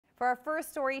For our first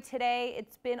story today,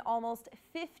 it's been almost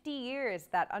 50 years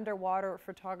that underwater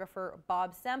photographer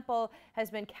Bob Semple has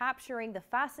been capturing the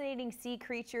fascinating sea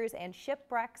creatures and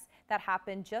shipwrecks that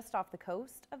happen just off the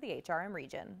coast of the HRM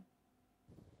region.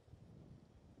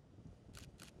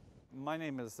 My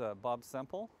name is Bob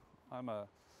Semple. I'm a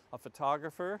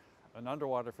photographer, an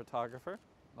underwater photographer.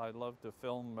 I love to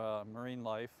film marine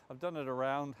life. I've done it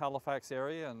around Halifax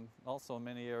area and also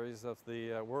many areas of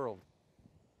the world.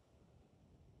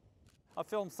 I've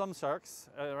filmed some sharks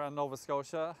around Nova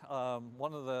Scotia.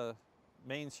 One of the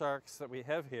main sharks that we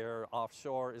have here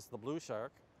offshore is the blue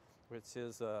shark, which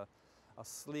is a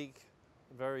sleek,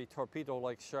 very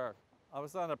torpedo-like shark. I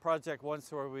was on a project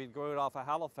once where we'd go out off of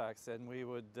Halifax and we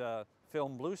would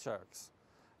film blue sharks.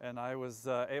 And I was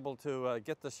able to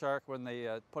get the shark when they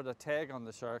put a tag on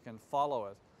the shark and follow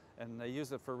it. And they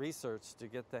use it for research to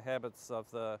get the habits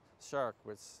of the shark,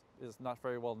 which is not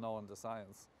very well known to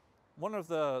science. One of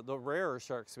the rarer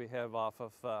sharks we have off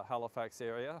of Halifax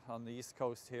area on the east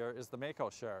coast here is the mako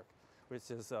shark,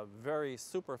 which is a very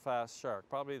super fast shark,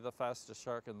 probably the fastest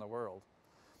shark in the world.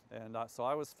 And so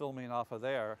I was filming off of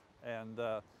there, and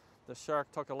the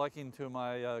shark took a liking to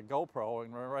my GoPro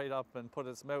and went right up and put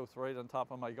its mouth right on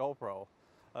top of my GoPro.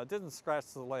 Didn't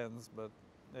scratch the lens, but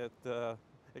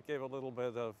it gave a little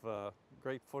bit of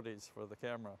great footage for the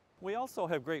camera. We also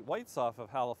have great whites off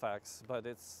of Halifax, but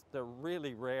they're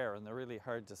really rare and they're really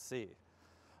hard to see.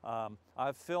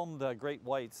 I've filmed great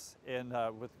whites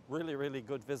with really, really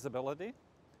good visibility,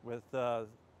 with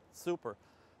super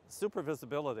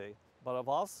visibility. But I've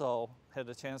also had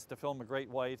a chance to film a great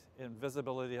white in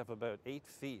visibility of about 8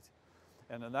 feet.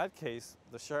 And in that case,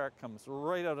 the shark comes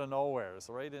right out of nowhere,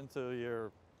 so right into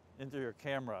your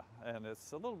camera, and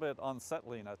it's a little bit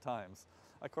unsettling at times.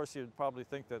 Of course, you'd probably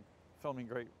think that filming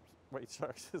great white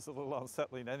sharks is a little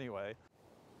unsettling anyway.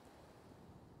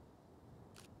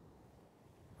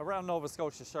 Around Nova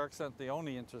Scotia, sharks aren't the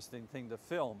only interesting thing to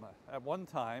film. At one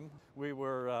time, we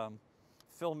were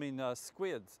filming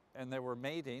squids, and they were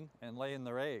mating and laying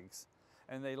their eggs.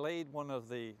 And they laid one of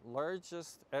the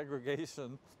largest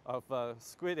aggregation of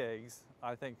squid eggs,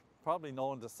 I think, probably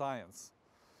known to science.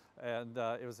 And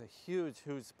it was a huge,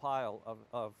 huge pile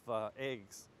of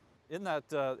eggs. In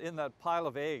that pile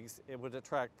of eggs, it would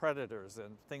attract predators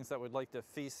and things that would like to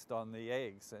feast on the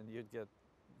eggs, and you'd get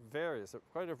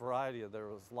quite a variety of. There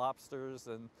was lobsters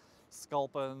and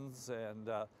sculpins and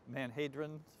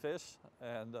manhadron fish,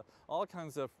 and all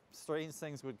kinds of strange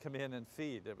things would come in and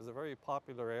feed. It was a very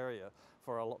popular area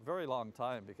for a very long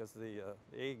time because the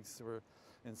eggs were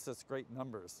in such great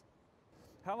numbers.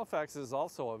 Halifax is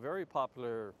also a very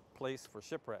popular place for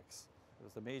shipwrecks. It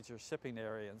was a major shipping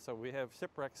area, and so we have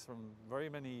shipwrecks from very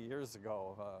many years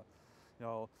ago,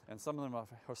 and some of them have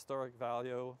historic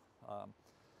value.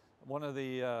 One of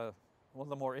the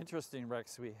more interesting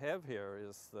wrecks we have here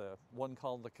is the one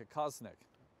called the Kokosnik.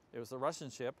 It was a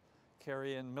Russian ship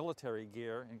carrying military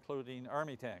gear, including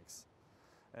army tanks.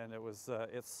 And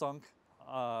it sunk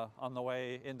on the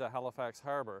way into Halifax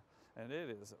Harbor. And it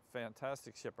is a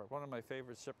fantastic shipwreck, one of my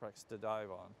favorite shipwrecks to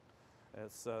dive on.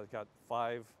 It's got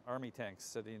 5 army tanks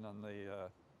sitting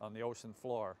on the ocean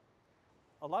floor.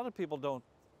 A lot of people don't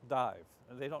dive.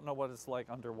 They don't know what it's like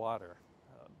underwater.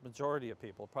 Majority of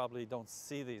people probably don't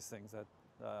see these things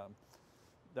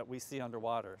that we see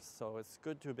underwater. So it's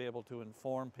good to be able to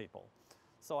inform people.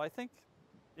 So I think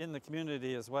in the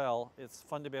community as well, it's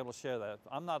fun to be able to share that.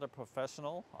 I'm not a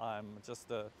professional. I'm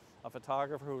just a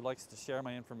photographer who likes to share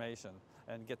my information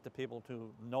and get the people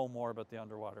to know more about the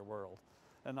underwater world.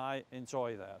 And I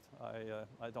enjoy that.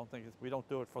 I don't think we don't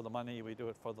do it for the money. We do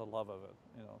it for the love of it,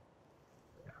 you know.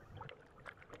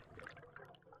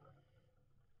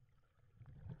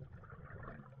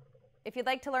 If you'd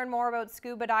like to learn more about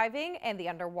scuba diving and the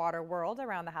underwater world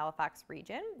around the Halifax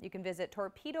region, you can visit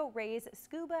Torpedo Rays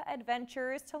Scuba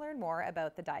Adventures to learn more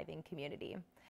about the diving community.